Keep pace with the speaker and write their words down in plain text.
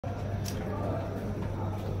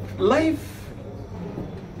life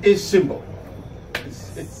is simple.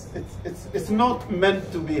 It's not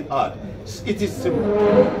meant to be hard. It is simple.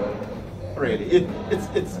 Really,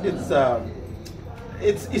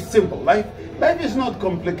 it's simple. Life is not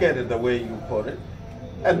complicated the way you put it,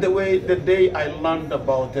 and the day I learned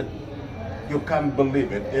about it, you can't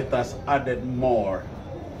believe it. It has added more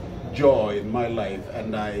joy in my life,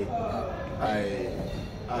 and I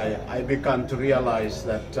began to realize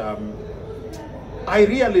that I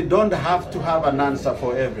really don't have to have an answer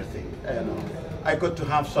for everything. You know, I got to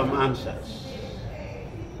have some answers,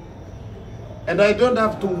 and I don't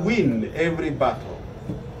have to win every battle.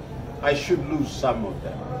 I should lose some of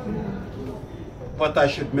them. What I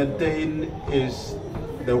should maintain is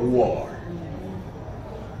the war.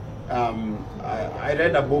 I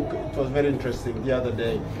read a book. It was very interesting the other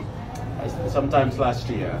day. Sometimes last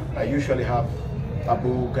year, I usually have a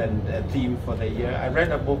book and a theme for the year. I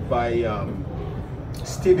read a book by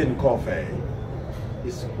Stephen Covey.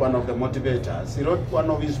 He's one of the motivators. He wrote one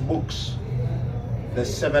of his books, The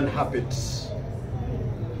 7 Habits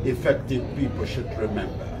Effective People Should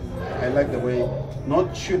Remember. I like the way,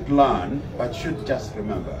 not should learn, but should just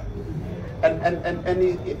remember. And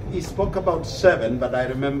he spoke about 7, but I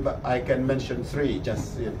remember I can mention 3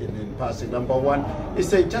 just in passing. Number 1, he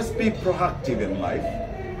said, just be proactive in life.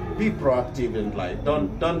 Be proactive in life.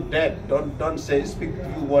 Don't say, speak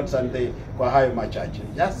a few words and they go high my church.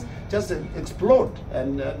 Just explode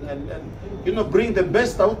and you know, bring the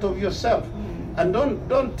best out of yourself. And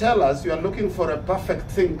don't tell us you are looking for a perfect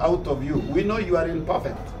thing out of you. We know you are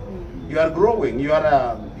imperfect. You are growing. You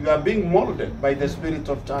are being molded by the spirit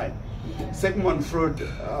of time. Sigmund Freud,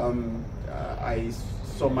 I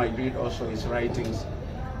saw my read also his writings,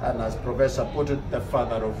 and as Professor put it, the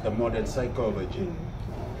father of the modern psychology.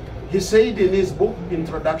 He said in his book,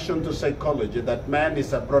 Introduction to Psychology, that man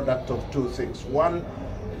is a product of 2 things. One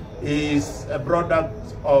is a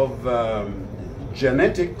product of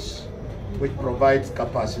genetics, which provides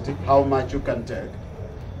capacity, how much you can take,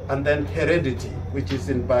 and then heredity, which is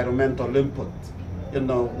environmental input. You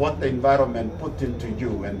know, what the environment put into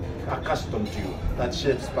you and accustomed to you, that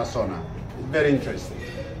shapes persona. It's very interesting.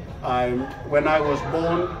 When I was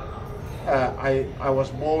born, I was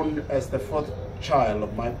born as the 4th child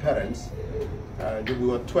of my parents. We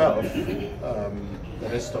were 12. The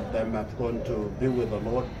rest of them have gone to be with the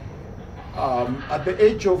Lord. At the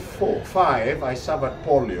age of 5, I suffered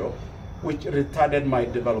polio, which retarded my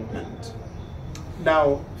development.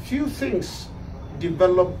 Now, few things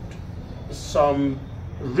developed some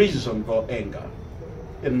reason for anger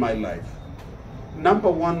in my life. Number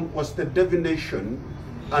 1 was the divination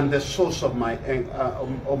and the source of my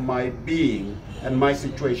being and my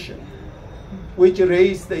situation, which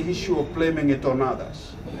raised the issue of blaming it on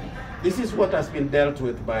others. This is what has been dealt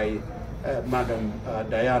with by Madam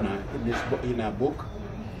Diana in her book.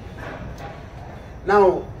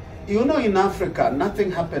 Now, you know, in Africa,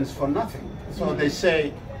 nothing happens for nothing. So they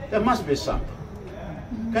say, there must be something.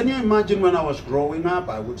 Can you imagine when I was growing up,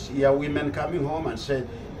 I would see women coming home and say,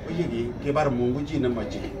 yani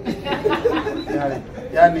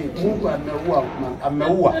Mungu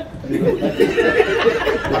ameua,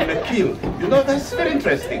 amekill. You know, that's very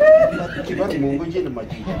interesting.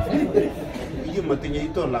 You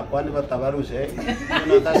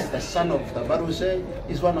know, that's the son of Tabaruse.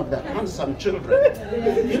 He's one of the handsome children.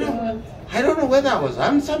 You know, I don't know whether I was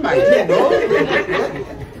handsome, I didn't know.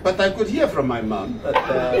 But I could hear from my mom that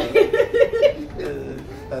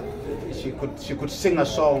she could sing a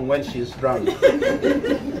song when she's drunk. Where is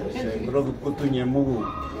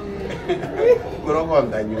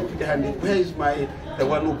the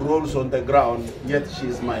one who rolls on the ground, yet he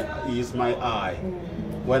is my eye.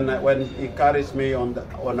 When he carries me on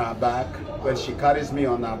her back, when she carries me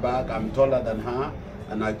on her back, I'm taller than her,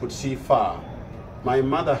 and I could see far. My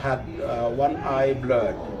mother had one eye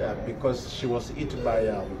blurred because she was eaten by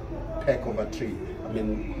a peck of a tree. I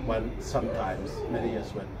mean, sometimes, many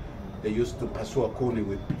years when they used to pursue a kuni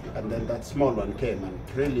with, and then that small one came and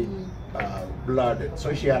really blurred it.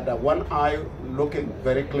 So she had one eye looking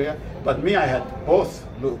very clear, but me, I had both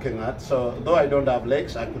looking at. So though I don't have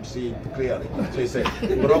legs, I could see it clearly. So he said,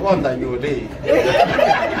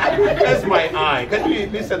 that's my eye. Can you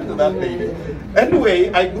listen to that lady? Anyway,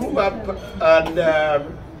 I grew up, and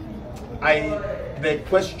the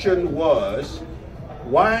question was,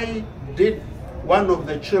 why did one of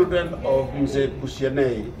the children of Mzee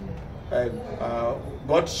Pusiane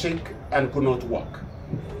got sick and could not walk?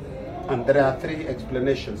 And there are 3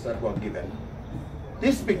 explanations that were given.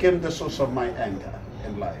 This became the source of my anger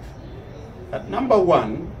in life. Number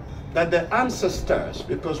 1, that the ancestors,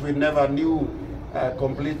 because we never knew a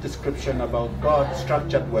complete description about God's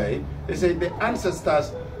structured way. They say the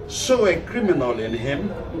ancestors saw a criminal in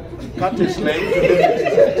him, cut his leg to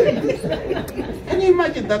limit his activity. Can you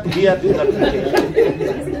imagine that weird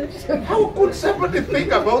interpretation? How could somebody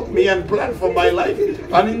think about me and plan for my life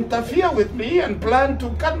and interfere with me and plan to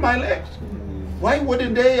cut my legs? Why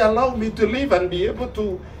wouldn't they allow me to live and be able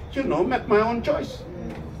to, you know, make my own choice?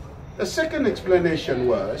 The second explanation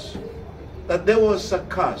was that there was a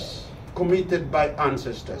curse committed by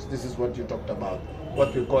ancestors. This is what you talked about,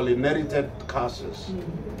 what we call inherited curses.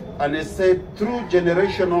 And it said through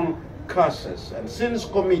generational curses and sins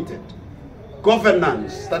committed,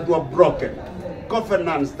 governance that were broken,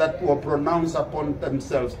 governance that were pronounced upon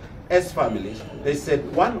themselves as families, they said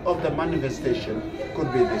one of the manifestations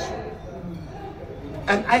could be this one.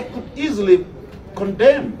 And I could easily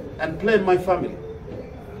condemn and blame my family.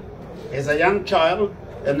 As a young child,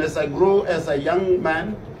 and as I grow as a young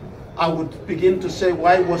man, I would begin to say,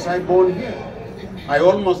 why was I born here? I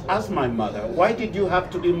almost asked my mother, why did you have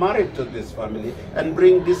to be married to this family and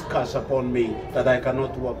bring this curse upon me that I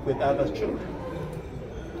cannot work with other children?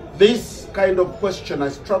 This kind of question, I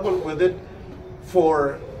struggled with it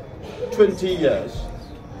for 20 years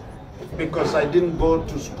because I didn't go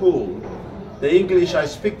to school. The English I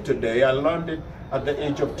speak today, I learned it at the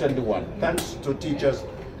age of 21, thanks to teachers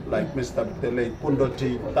like Mr. Pele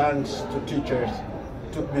Pundoti, thanks to teachers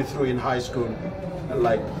took me through in high school,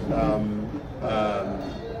 like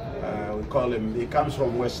we call him, he comes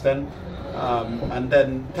from Western, and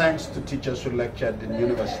then thanks to teachers who lectured in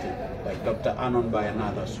university, like Dr. Hon and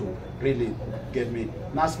others who really gave me,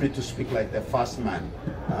 asked me to speak like the first man,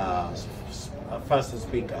 first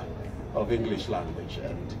speaker of English language.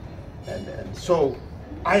 And so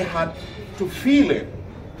I had to feel it,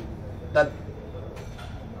 that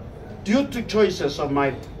due to choices of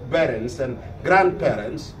my parents and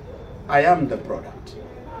grandparents, I am the product.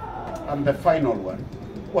 And the final one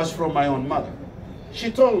was from my own mother. She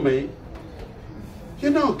told me, you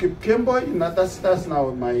know, Kimboy, that's now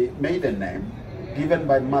my maiden name, given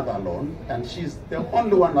by mother alone, and she's the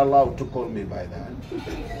only one allowed to call me by that.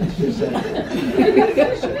 She said,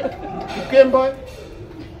 Kimboy,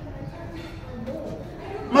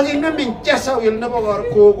 maging namin chasa will never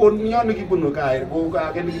go on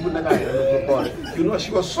you know,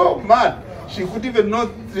 she was so mad. She could even not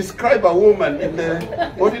describe a woman in the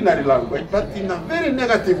ordinary language, but in a very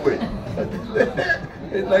negative way.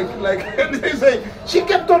 like they say, she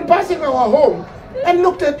kept on passing our home and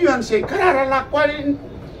looked at you and say, Karara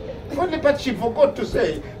only, but she forgot to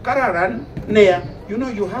say, Kararan Nea, you know,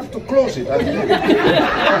 you have to close it.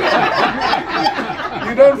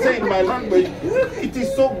 You don't say in my language, it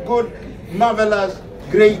is so good, marvelous,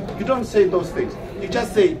 great. You don't say those things. You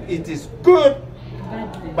just say, it is good,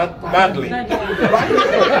 but badly.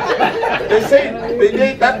 They say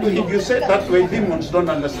that way, if you say that way, demons don't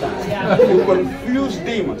understand. You confuse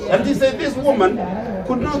demons. And they say this woman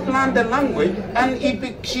could not learn the language, and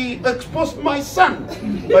she exposed my son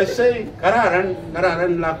by saying, Kararan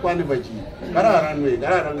lakwani baji. Kararan way,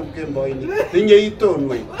 Kararan Kimboy,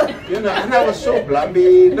 you know, and I was so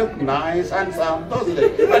blabby, look nice, handsome, those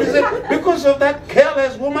things. And he said, because of that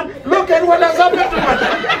careless woman, look at what has happened to my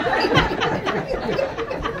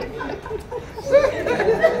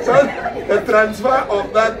So the transfer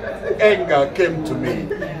of that anger came to me,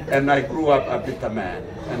 and I grew up a bitter man.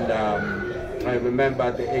 And I remember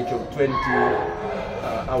at the age of 20,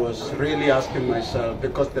 I was really asking myself,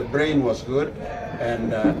 because the brain was good,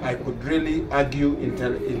 and I could really argue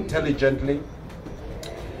intelligently.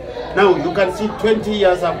 Now, you can see 20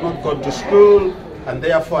 years I've not gone to school, and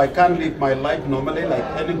therefore I can't live my life normally like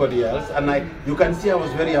anybody else. And you can see I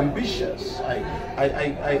was very ambitious. I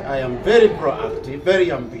am very proactive,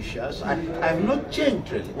 very ambitious. I have not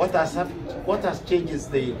changed really. What has changed is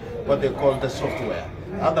what they call the software.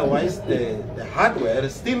 Otherwise, the hardware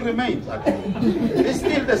still remains. Actually, it's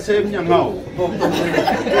still the same nyangao.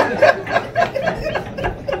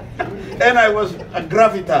 And I was a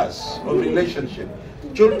gravitas of relationship.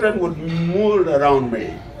 Children would mold around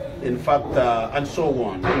me. In fact, and so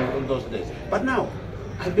on in those days. But now,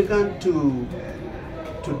 I began to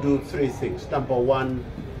do three things. Number one,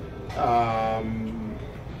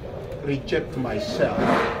 reject myself,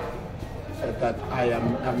 that I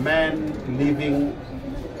am a man living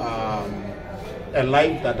a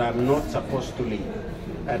life that I'm not supposed to live.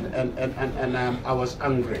 And I was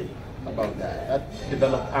angry about that. That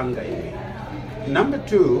developed anger in me. Number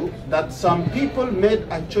two, that some people made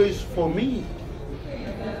a choice for me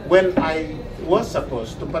when I was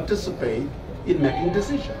supposed to participate in making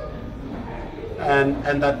decisions.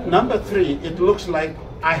 And that number three, it looks like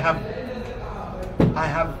I have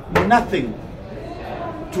nothing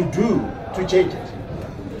to do to change it.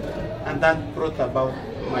 And that brought about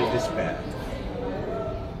my despair.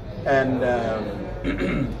 And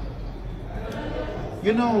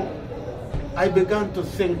you know, I began to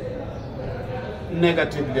think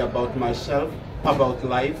negatively about myself, about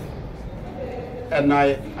life, and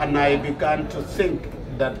I began to think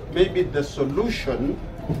that maybe the solution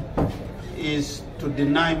is to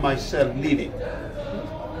deny myself living.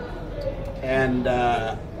 And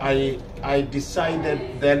I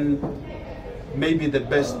decided then maybe the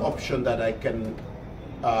best option that I can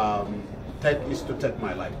take is to take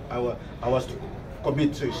my life. I was to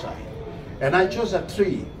commit suicide. And I chose a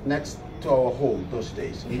tree next to our home those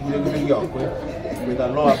days in New York with a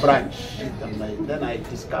lower branch. And then I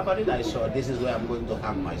discovered it. I saw this is where I'm going to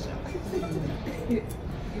hang myself.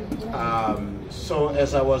 So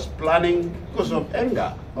as I was planning, because of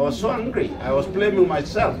anger, I was so angry. I was blaming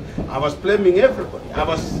myself. I was blaming everybody. I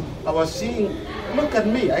was seeing, look at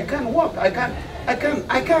me. I can't walk. I can't.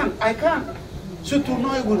 So to know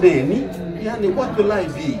what will I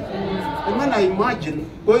be? And when I imagine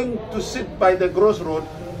going to sit by the crossroad,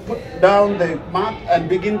 put down the mat and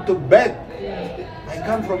begin to beg. I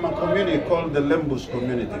come from a community called the Lembus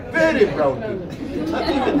community. Very proud people. Not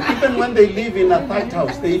even when they live in a tight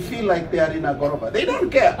house, they feel like they are in a goroba. They don't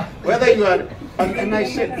care whether you are. And I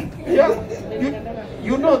said, yeah,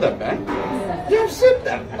 you know them, man. You have seen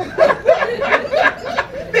them.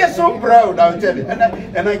 They're so proud, I'll tell you.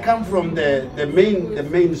 And I come from the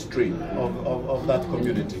mainstream of that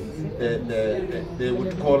community. They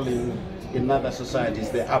would call in other societies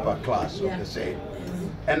the upper class of the same.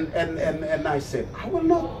 And I said, I will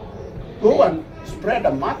not go and spread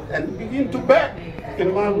a mat and begin to beg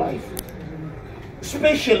in my life.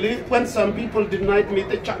 Especially when some people denied me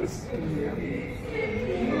the chance.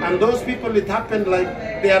 And those people, it happened like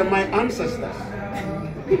they are my ancestors.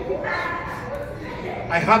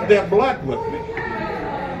 I have their blood with me.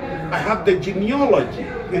 I have the genealogy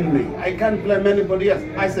in me. I can't blame anybody else.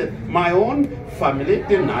 I said, my own family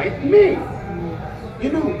denied me.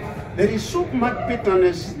 You know, there is so much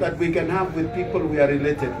bitterness that we can have with people we are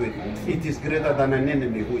related with. It is greater than an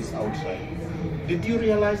enemy who is outside. Did you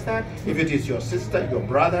realize that? If it is your sister, your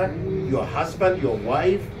brother, your husband, your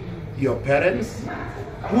wife, your parents,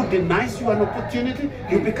 who denies you an opportunity,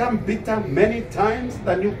 you become bitter many times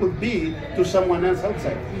than you could be to someone else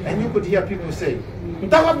outside. And you could hear people say,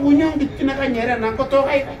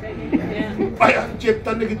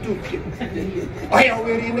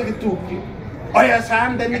 Oya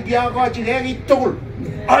sande ni kia ko chige tol.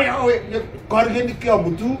 Oya korge ni kia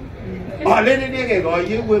mutu. Ale ni ke ko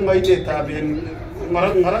ye we ngai ne ta ben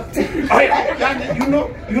ngarat.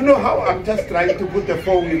 You know how I'm just trying to put the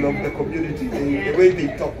four wheel of the community in the way they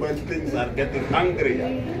talk when things are getting angry.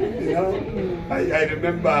 You know, I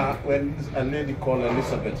remember when a lady called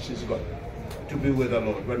Elizabeth, she's got to be with the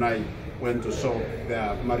Lord. When I went to solve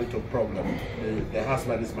their marital problem, the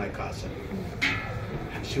husband is my cousin.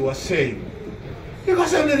 And she was saying,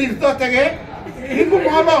 because I'm the daughter again, you go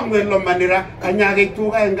along with Lomanira, and Yagi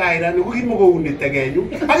and Gaira, and we move it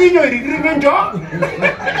again. I didn't know it didn't job.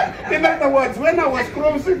 In other words, when I was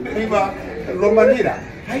crossing the river Lomanira,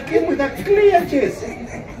 I came with a clear chase.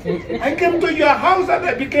 I came to your house and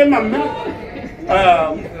I became a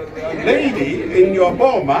lady in your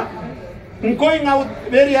boma. I'm going out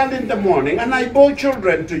very early in the morning and I bore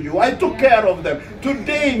children to you. I took care of them.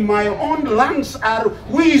 Today my own lungs are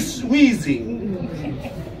wheezing.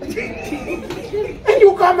 And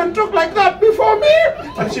you come and talk like that before me?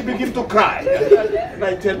 And she began to cry. And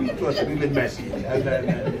I tell you, it was really messy. And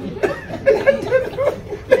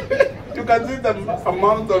you can see the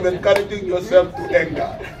amount of encouraging yourself to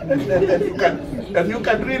anger. And you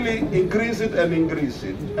can really increase it and increase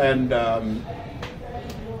it. And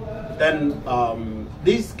then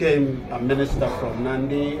this came a minister from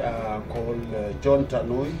Nandi called John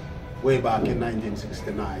Tanui, way back in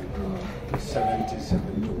 1969,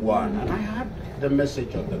 71, and I had the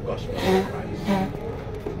message of the gospel of Christ.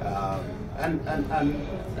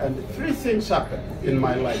 And three things happened in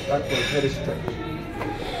my life that was very strange.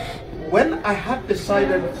 When I had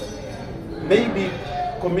decided maybe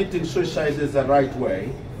committing suicide is the right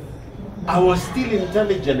way, I was still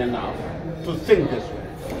intelligent enough to think this way.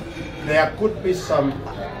 There could be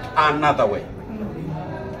another way.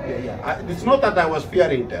 It's not that I was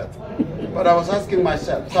fearing death, but I was asking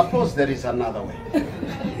myself, suppose there is another way.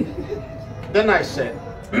 Then I said,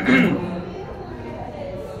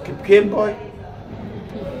 Game Boy,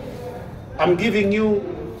 I'm giving you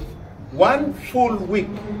 1 full week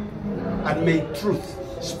and may truth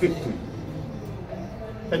speak to you.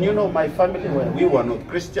 And you know, my family, we were not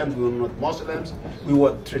Christians, we were not Muslims, we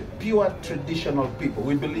were pure traditional people.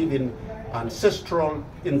 We believe in ancestral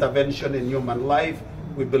intervention in human life.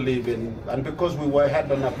 We believe in, and because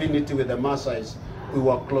had an affinity with the Maasais, we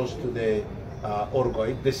were close to the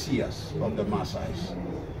Orgoik, the seers of the Maasais.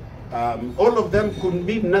 All of them could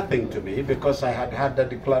mean nothing to me because I had had the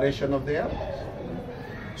declaration of the elders.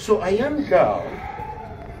 So a young girl,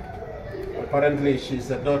 apparently she's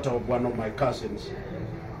the daughter of one of my cousins,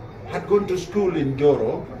 had gone to school in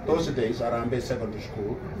Joro, those days, Arambe Secondary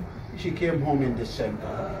School. She came home in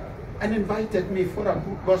December and invited me for a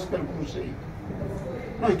gospel crusade.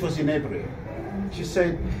 No, it was in April. She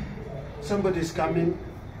said, somebody's coming.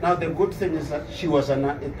 Now the good thing is that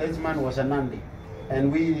this man was a Nandi. And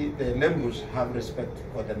we, the Lembus, have respect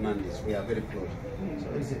for the Nandis. We are very close. So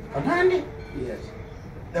is it a Nandi? Yes.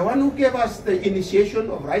 The one who gave us the initiation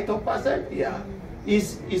of rite of passage? Yeah.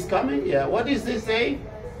 Is coming? Yeah. What is he saying?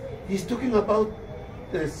 He's talking about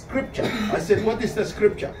the scripture. I said, what is the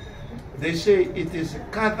scripture? They say it is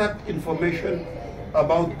gathered information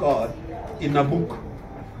about God in a book.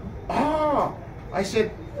 Ah, I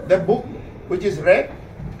said, the book which is read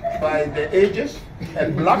by the ages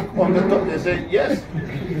and black on the top. They say, yes.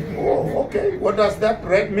 Oh, okay. What does that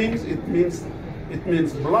red mean? It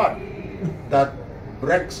means blood that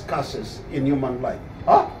breaks curses in human life.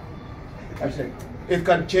 Ah, I said, it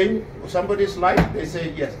can change somebody's life. They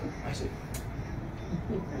say, yes. I said,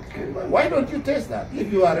 why don't you taste that?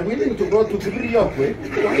 If you are willing to go to Kibiriokwe,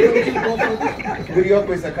 why don't you go to Kibiriokwe?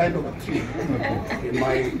 Is a kind of a tree in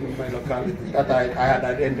my locality that I had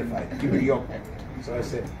identified, Kibiriokwe. So I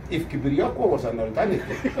said, if Kibiriokwe was an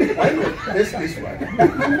alternative, why not taste this one?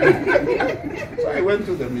 So I went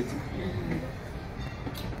to the meeting.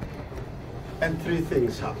 And three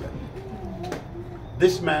things happened.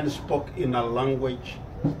 This man spoke in a language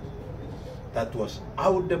that was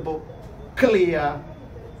audible, clear,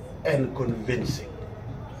 and convincing.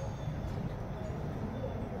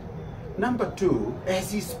 Number two,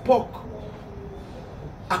 as he spoke,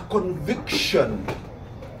 a conviction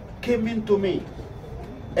came into me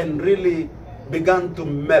and really began to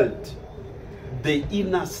melt the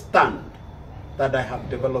inner stand that I have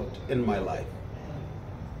developed in my life.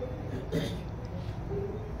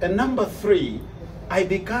 And number three, I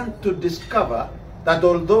began to discover that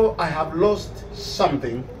although I have lost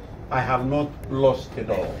something, I have not lost it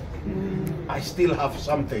all. I still have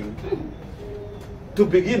something to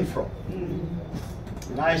begin from.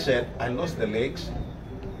 And I said, I lost the legs,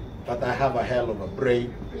 but I have a hell of a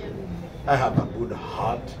brain. I have a good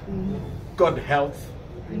heart, good health.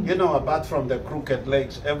 You know, apart from the crooked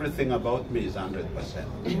legs, everything about me is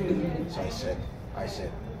 100%. So I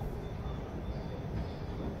said,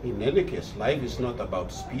 in any case, life is not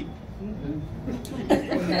about speed.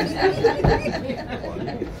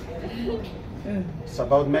 It's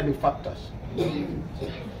about many factors.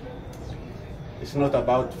 It's not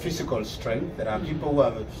about physical strength. There are people who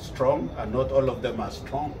are strong, and not all of them are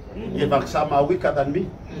strong. In fact, some are weaker than me.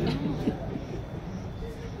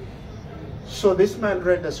 So this man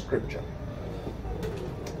read the scripture.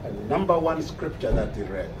 And the number one scripture that he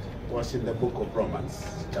read was in the book of Romans,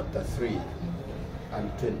 chapter 3 and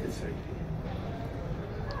 23.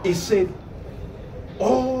 He said,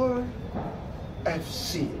 all have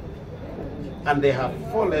sinned, and they have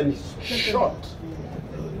fallen short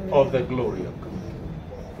of the glory of God.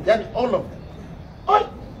 Then all of them.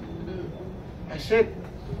 I said,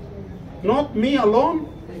 not me alone,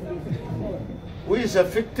 who is a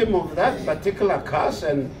victim of that particular curse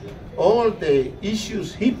and all the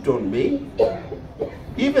issues heaped on me.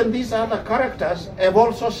 Even these other characters have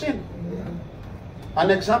also sinned. An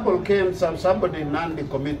example came, somebody in Nandi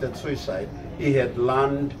committed suicide. He had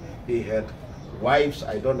land, he had wives,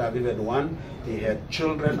 I don't have even one. He had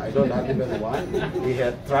children, I don't have even one. He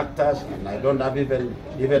had tractors, and I don't have even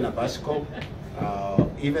a bicycle.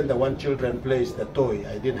 Even the one children plays the toy,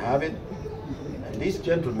 I didn't have it. And this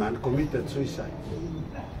gentleman committed suicide.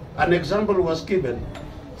 An example was given.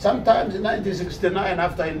 Sometimes in 1969,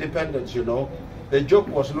 after independence, you know, the joke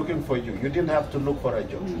was looking for you. You didn't have to look for a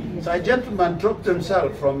joke. So a gentleman dropped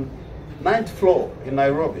himself from 9th floor in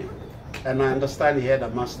Nairobi, and I understand he had a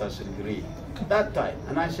master's degree that time.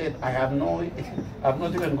 And I said, I'm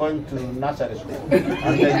not even going to nursery school.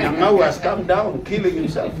 And the Nyangau has come down, killing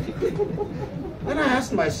himself. Then I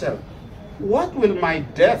asked myself, what will my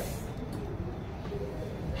death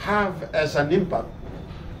have as an impact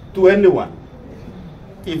to anyone?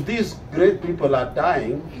 If these great people are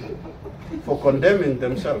dying for condemning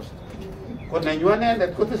themselves, if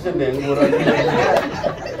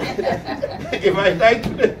I die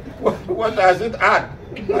today, what does it add?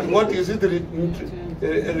 And what is it?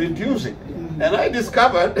 reducing. And I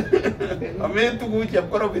discovered,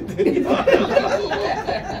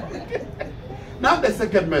 now the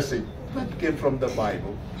second message that came from the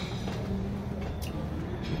Bible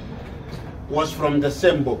was from the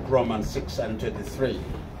same book, Romans 6:23.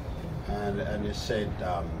 And it said,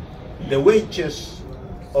 the wages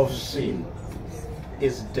of sin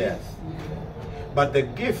is death, but the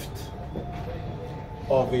gift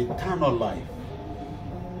of eternal life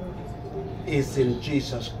is in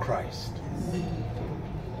Jesus Christ.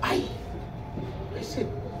 I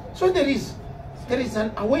said, so there is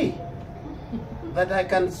a way that I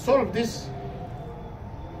can solve this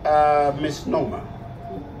misnomer.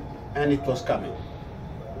 And it was coming.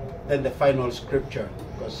 Then the final scripture,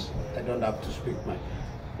 because I don't have to speak much,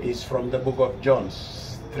 is from the book of John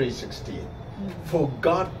 3:16. For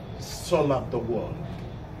God so loved the world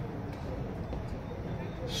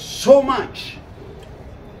so much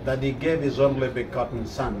that he gave his only begotten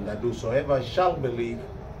Son, that whosoever shall believe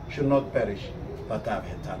should not perish but have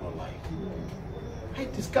eternal life. I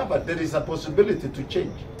discovered there is a possibility to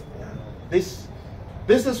change. This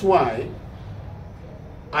is why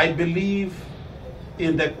I believe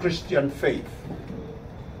in the Christian faith,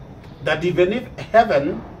 that even if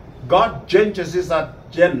heaven, God changes his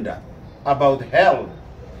agenda about hell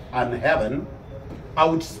and heaven, I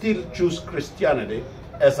would still choose Christianity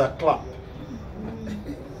as a club,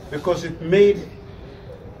 because it made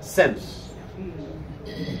sense.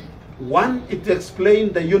 One, it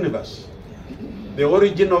explained the universe, the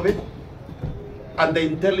origin of it, and the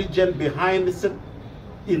intelligence behind it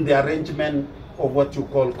in the arrangement of what you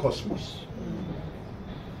call cosmos.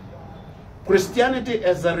 Christianity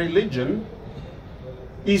as a religion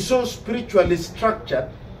is so spiritually structured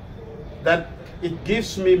that it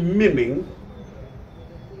gives me meaning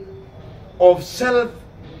of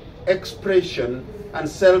self-expression and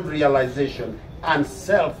self-realization and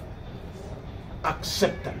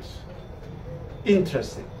self-acceptance.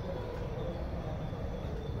 Interesting.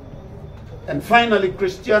 And finally,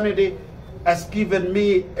 Christianity has given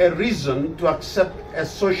me a reason to accept a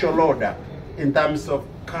social order in terms of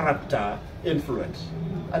character influence.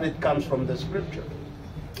 And it comes from the scripture.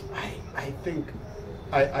 I think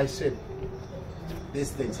I said these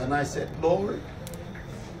things, and I said, Lord,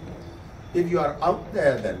 if you are out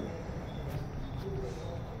there, then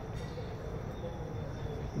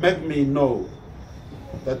make me know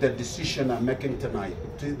that the decision I'm making tonight,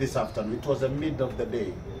 this afternoon, it was the mid of the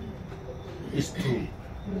day, is true.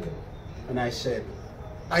 And I said,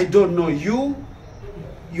 I don't know you.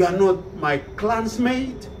 You are not my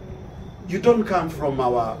clansmate. You don't come from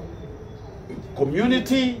our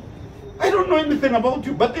community. I don't know anything about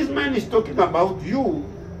you. But this man is talking about you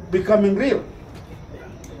becoming real.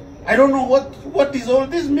 I don't know what is all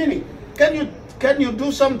this meaning. Can you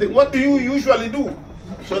do something? What do you usually do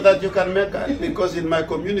so that you can make it? Because in my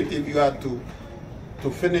community, if you have to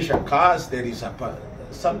finish a cast, there is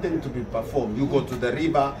something to be performed. You go to the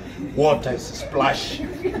river, water is splashed,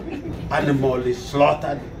 animal is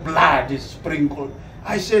slaughtered, blood is sprinkled.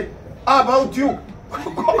 I said, how about you?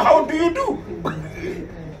 How do you do?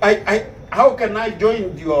 How can I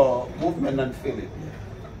join your movement and feel it?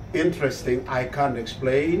 Interesting, I can't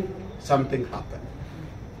explain. Something happened.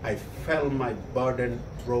 I felt my burden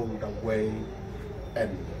rolled away,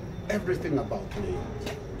 and everything about me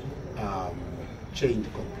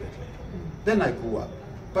changed completely. Then I grew up.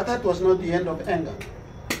 But that was not the end of anger.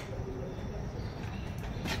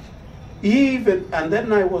 And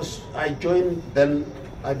then I joined, then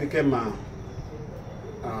I became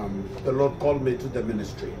the Lord called me to the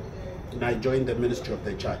ministry. And I joined the ministry of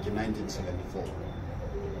the church in 1974.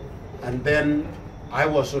 And then I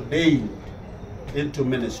was ordained into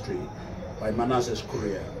ministry by Manasseh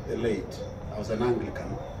Courier, the late. I was an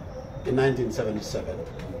Anglican in 1977,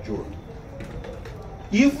 June.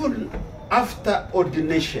 Even after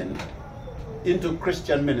ordination into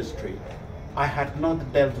Christian ministry, I had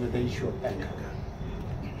not dealt with the issue of anger.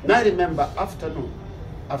 And I remember afternoon,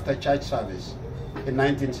 after church service in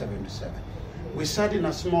 1977, we sat in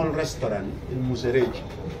a small restaurant in Musereji.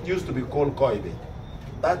 It used to be called Koibe.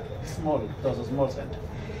 That small, it was a small center.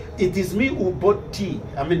 It is me who bought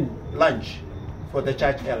lunch for the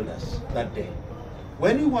church elders that day.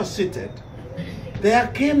 When we were seated, there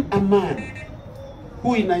came a man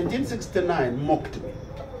who in 1969 mocked me.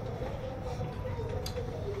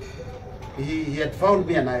 He had found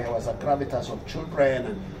me, and I was a gravitas of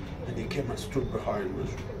children, and he came and stood behind me.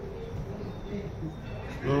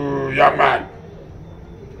 You young man,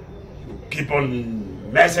 you keep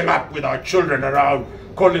on messing up with our children around,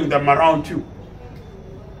 calling them around you.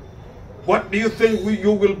 What do you think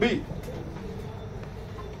you will be?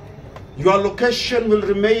 Your location will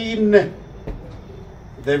remain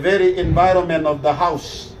the very environment of the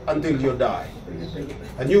house until you die.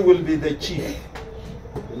 And you will be the chief.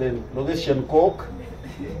 Location coke.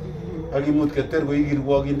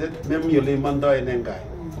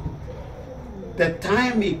 The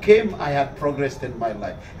time he came, I had progressed in my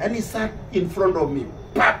life. And he sat in front of me.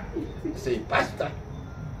 Pap! He said, Pastor,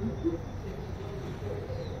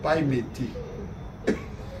 buy me tea.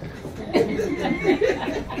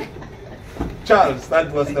 Charles,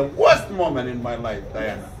 that was the worst moment in my life,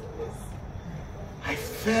 Diana. I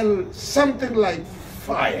felt something like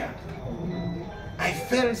fire. I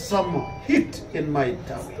felt some heat in my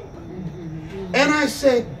tummy. And I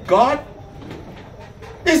said, God,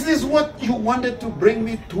 is this what you wanted to bring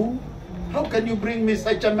me to? How can you bring me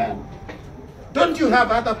such a man? Don't you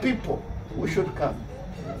have other people who should come?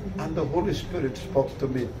 And the Holy Spirit spoke to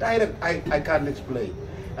me. I can't explain.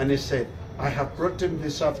 And he said, I have brought him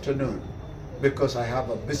this afternoon because I have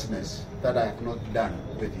a business that I have not done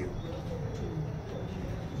with you.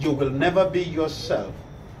 You will never be yourself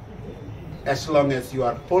as long as you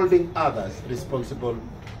are holding others responsible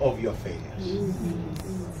of your failures.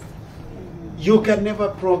 You can never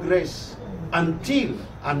progress until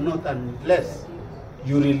and not unless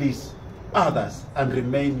you release others and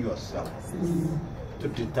remain yourself to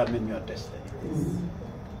determine your destiny.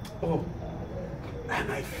 Oh,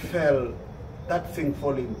 and I felt that thing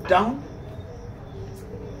falling down,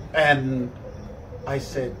 and I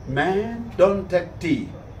said, man, don't take tea,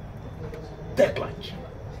 take lunch.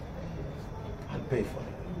 I'll pay for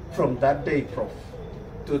it. From that day, Prof,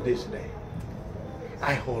 to this day,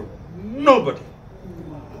 I hold nobody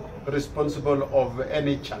responsible of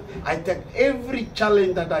any challenge. I take every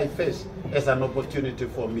challenge that I face as an opportunity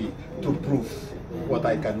for me to prove what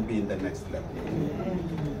I can be in the next level.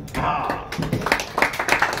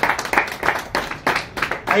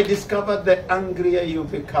 I discovered the angrier you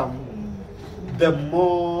become, the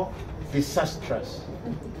more disastrous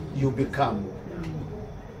you become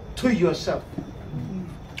to yourself.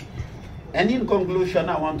 And in conclusion,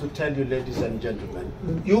 I want to tell you, ladies and gentlemen,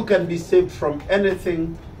 you can be saved from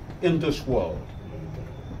anything in this world,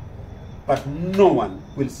 but no one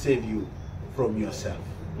will save you from yourself.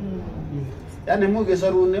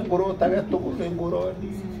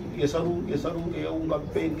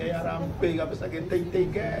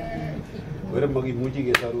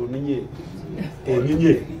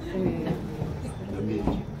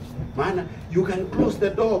 Man, you can close the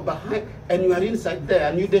door behind and you are inside there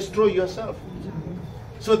and you destroy yourself.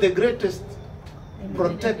 So the greatest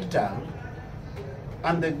protector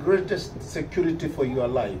and the greatest security for your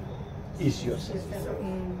life is yourself.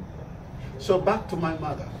 So back to my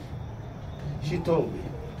mother. She told me,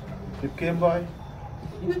 Boy,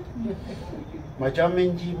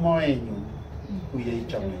 Majamenji moenyu uye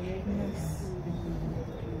chamenyu.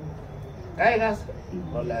 Kaigas,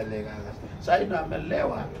 hola legagas. Saino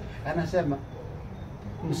amelewa, anasema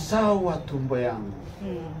msao wa tumbo yangu.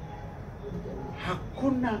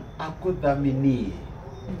 Hakuna akudhaminie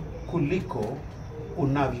kuliko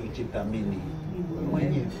unavyojidhamini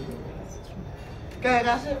mwenyewe.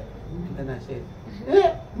 Kaigas, and I said,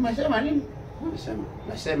 umesema nini?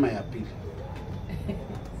 Nasema ya pili.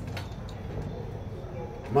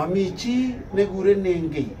 Mamichi negure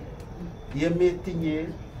nengei yemetinye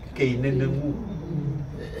keinenemu.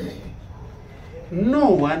 No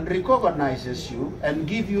one recognizes you and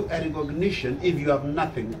give you a recognition if you have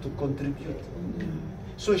nothing to contribute.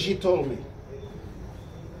 So she told me,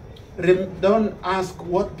 don't ask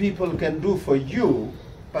what people can do for you,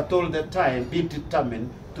 but all the time be determined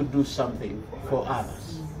to do something for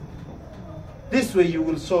others. This way you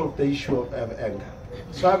will solve the issue of anger.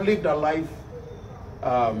 So I've lived a life,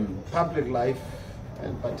 public life,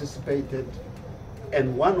 and participated.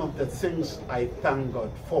 And one of the things I thank God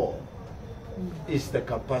for is the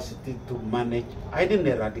capacity to manage. I didn't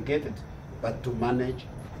eradicate it, but to manage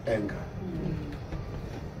anger.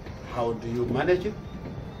 How do you manage it?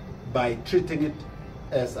 By treating it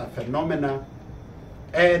as a phenomena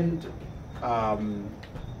and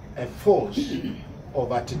a force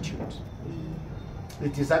of attitude.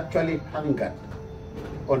 It is actually anchored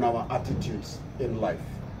on our attitudes in life.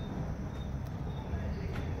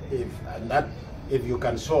 If you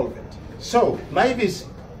can solve it. So life is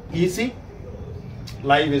easy,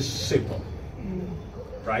 life is simple,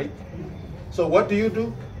 right? So what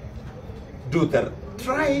do?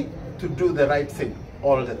 Try to do the right thing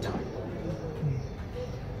all the time.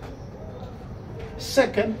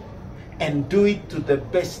 Second, and do it to the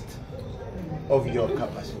best of your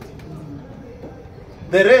capacity.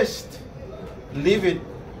 The rest, leave it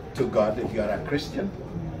to God if you are a Christian.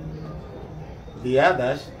 The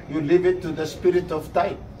others, you leave it to the spirit of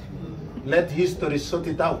time. Let history sort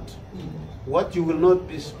it out. What you will not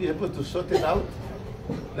be able to sort it out,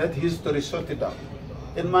 let history sort it out.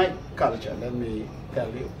 In my culture, let me tell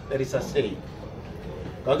you, there is a saying.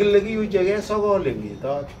 You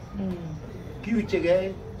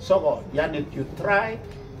try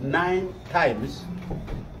 9 times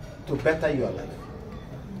to better your life.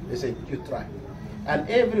 They say you try. And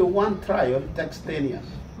every one trial takes 10 years.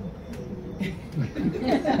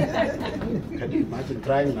 Can you imagine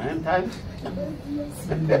trying 9 times?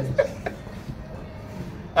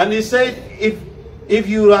 And he said, if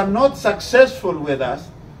you are not successful with us,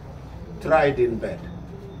 try it in bed.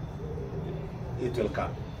 It will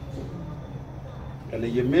come. And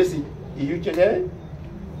you miss it, you check it,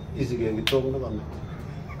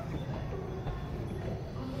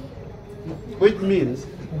 which means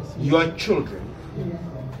your children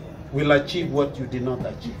will achieve what you did not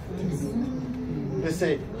achieve. They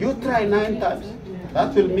say, you try 9 times.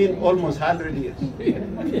 That will mean almost 100 years.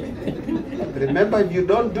 But remember, if you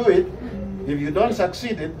don't do it, if you don't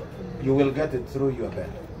succeed it, you will get it through your bed.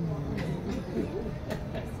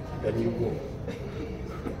 Then you go.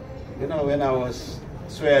 You know, when I was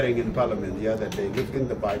swearing in Parliament the other day, lifting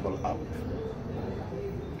the Bible up,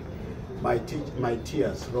 my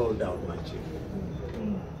tears rolled down my cheek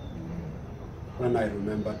when I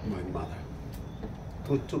remembered my mother,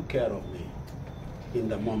 who took care of me in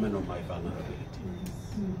the moment of my vulnerability.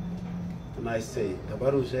 And I say,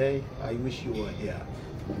 Tabaruse, I wish you were here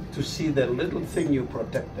to see the little thing you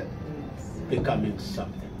protected becoming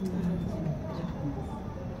something.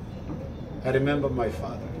 I remember my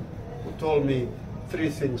father, who told me 3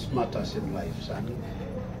 things matters in life, son.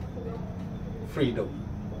 Freedom,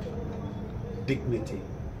 dignity,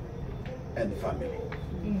 and family.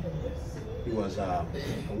 He was a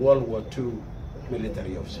World War II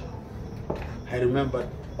military officer. I remembered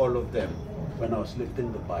all of them when I was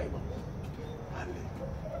lifting the Bible.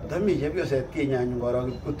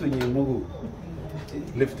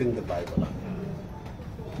 Lifting the Bible up.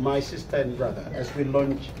 My sister and brother, as we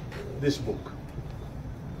launch this book,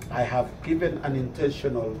 I have given an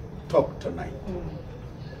intentional talk tonight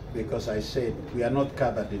because I said we are not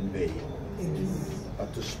gathered in vain,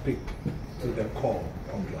 but to speak to the core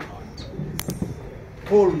of your heart.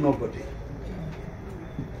 Hold nobody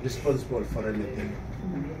responsible for anything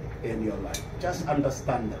in your life. Just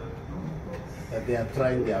understand that they are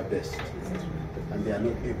trying their best and they are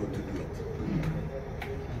not able to do it.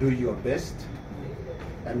 Do your best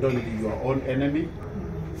and don't be your own enemy.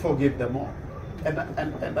 Forgive them all. And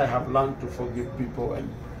I have learned to forgive people and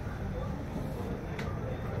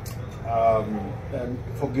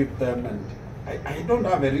forgive them, and I don't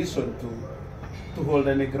have a reason to hold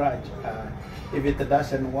any grudge. If it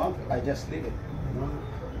doesn't work, I just leave it. You know?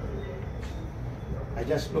 I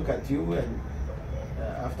just look at you, and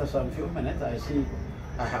after some few minutes, I see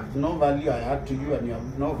I have no value I add to you, and you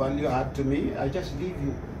have no value I add to me. I just leave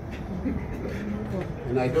you,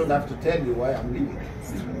 and I don't have to tell you why I'm leaving.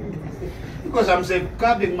 Because I'm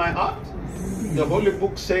safeguarding my heart. The Holy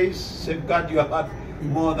Book says, safeguard your heart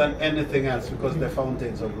more than anything else, because the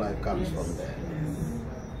fountains of life comes from there.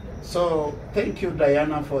 So thank you,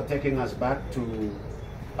 Diana, for taking us back to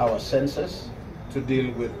our senses to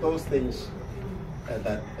deal with those things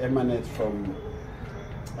that emanate from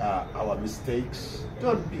our mistakes.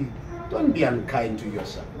 Don't be unkind to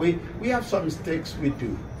yourself. We have some mistakes we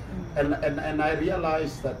do, and I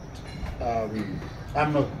realize that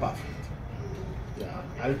I'm not perfect. Yeah,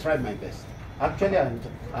 I'll try my best. Actually,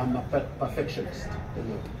 I'm a perfectionist. You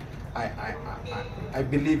know, I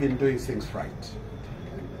believe in doing things right.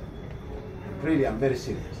 Really, I'm very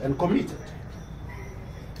serious and committed.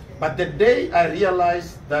 But the day I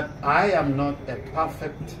realized that I am not as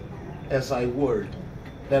perfect as I would,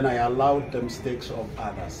 then I allowed the mistakes of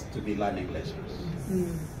others to be learning lessons.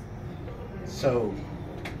 So,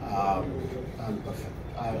 I'm perfect.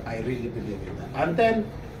 I really believe in that. And then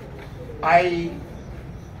I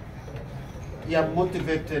am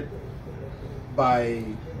motivated by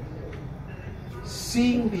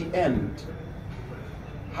seeing the end,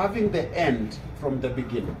 having the end from the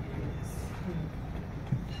beginning.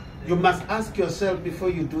 You must ask yourself before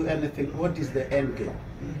you do anything, what is the end game?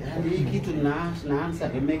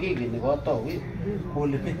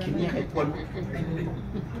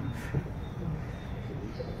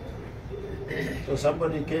 So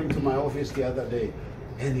somebody came to my office the other day,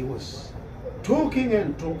 and he was talking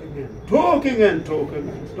and talking and talking and talking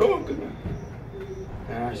and talking.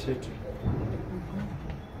 And I said,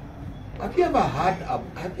 have you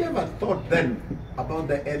ever thought then about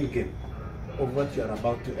the end game of what you are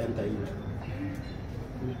about to enter into?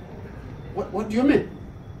 What do you mean?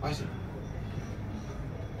 I said,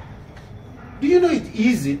 do you know it's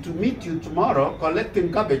easy to meet you tomorrow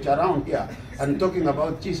collecting garbage around here and talking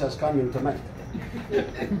about Jesus coming tonight?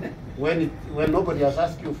 when nobody has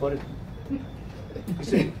asked you for it. He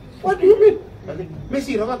said, what do you mean? Messi,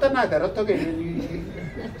 do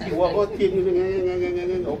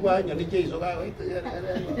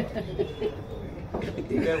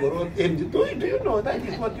you know that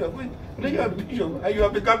is what you are going? You are bishop and you are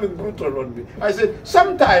becoming brutal on me. I said,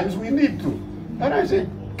 sometimes we need to. And I said,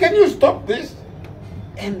 can you stop this?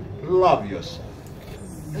 And love yourself.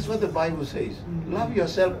 That's what the Bible says. Love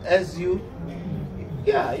yourself as you.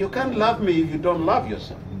 Yeah, you can't love me if you don't love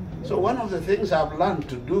yourself. So one of the things I've learned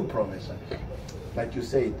to do, Professor, like you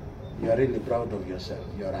said, you are really proud of yourself.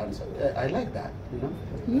 You are handsome. I like that, you know.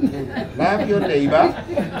 Love your neighbor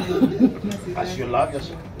as you love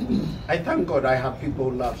yourself. I thank God I have people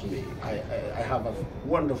who love me. I have a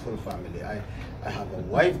wonderful family. I have a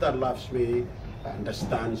wife that loves me,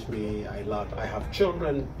 understands me. I have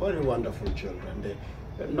children, very wonderful children.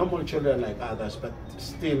 They're normal children like others, but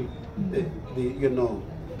still, you know,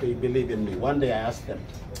 they believe in me. One day I asked them,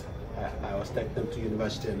 I was taking them to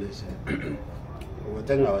university, and they said, we were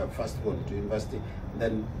taking our first one to university.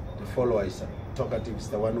 Then the follower is talkative, is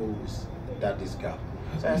the one who is daddy's girl.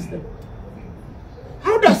 So I asked them,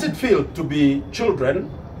 how does it feel to be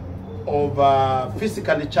children of a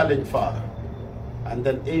physically challenged father? And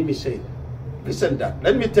then Amy said, listen, Dad,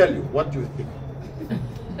 let me tell you what you think.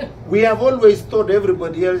 We have always thought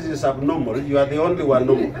everybody else is abnormal. You are the only one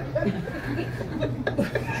normal.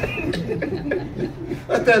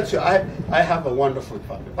 That tells you I have a wonderful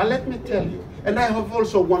family. But let me tell you, and I have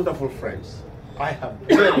also wonderful friends. I have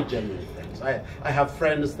very genuine friends. I have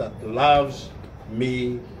friends that loves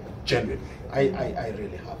me genuinely. I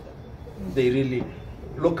really have them. They really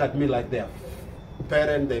look at me like their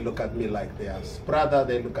parent. They look at me like their brother.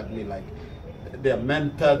 They look at me like their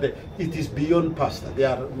mentor. It is beyond pastor. They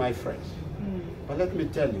are my friends. But let me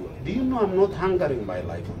tell you, do you know I'm not hungering my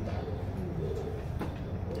life on that?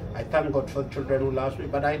 I thank God for children who love me,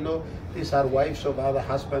 but I know these are wives of other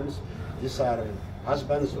husbands. These are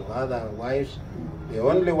husbands of other wives. The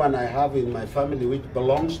only one I have in my family which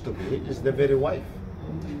belongs to me is the very wife.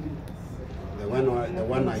 The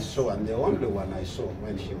one I saw, and the only one I saw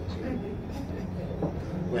when she was young.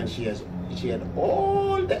 When she had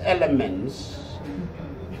all the elements.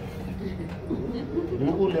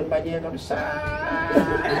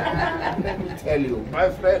 Let me tell you, my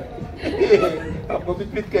friend. We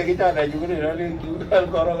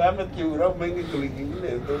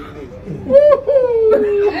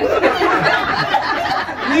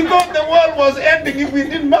thought the world was ending if we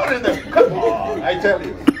didn't marry them. Come on, I tell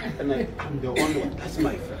you. And I'm the only one. That's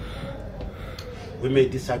my friend. We may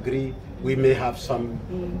disagree. We may have some.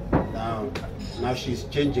 Now she's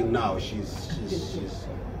changing. Now she's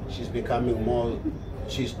becoming more.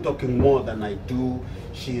 She's talking more than I do.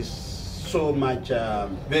 She's so much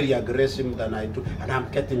very aggressive than I do, and I'm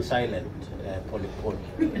getting silent. I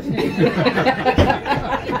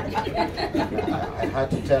had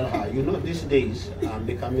to tell her, you know, these days I'm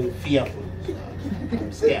becoming fearful.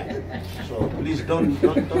 I'm scared. So please don't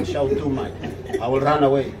shout too much. I will run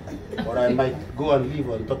away, or I might go and live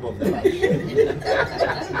on top of the house.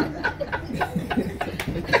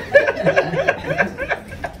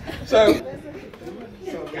 So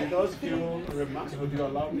with those few remarks, would you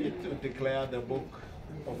allow me to declare the book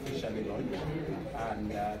officially launched, and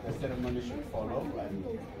the ceremony should follow? And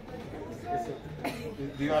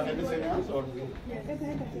do you have anything else? Or?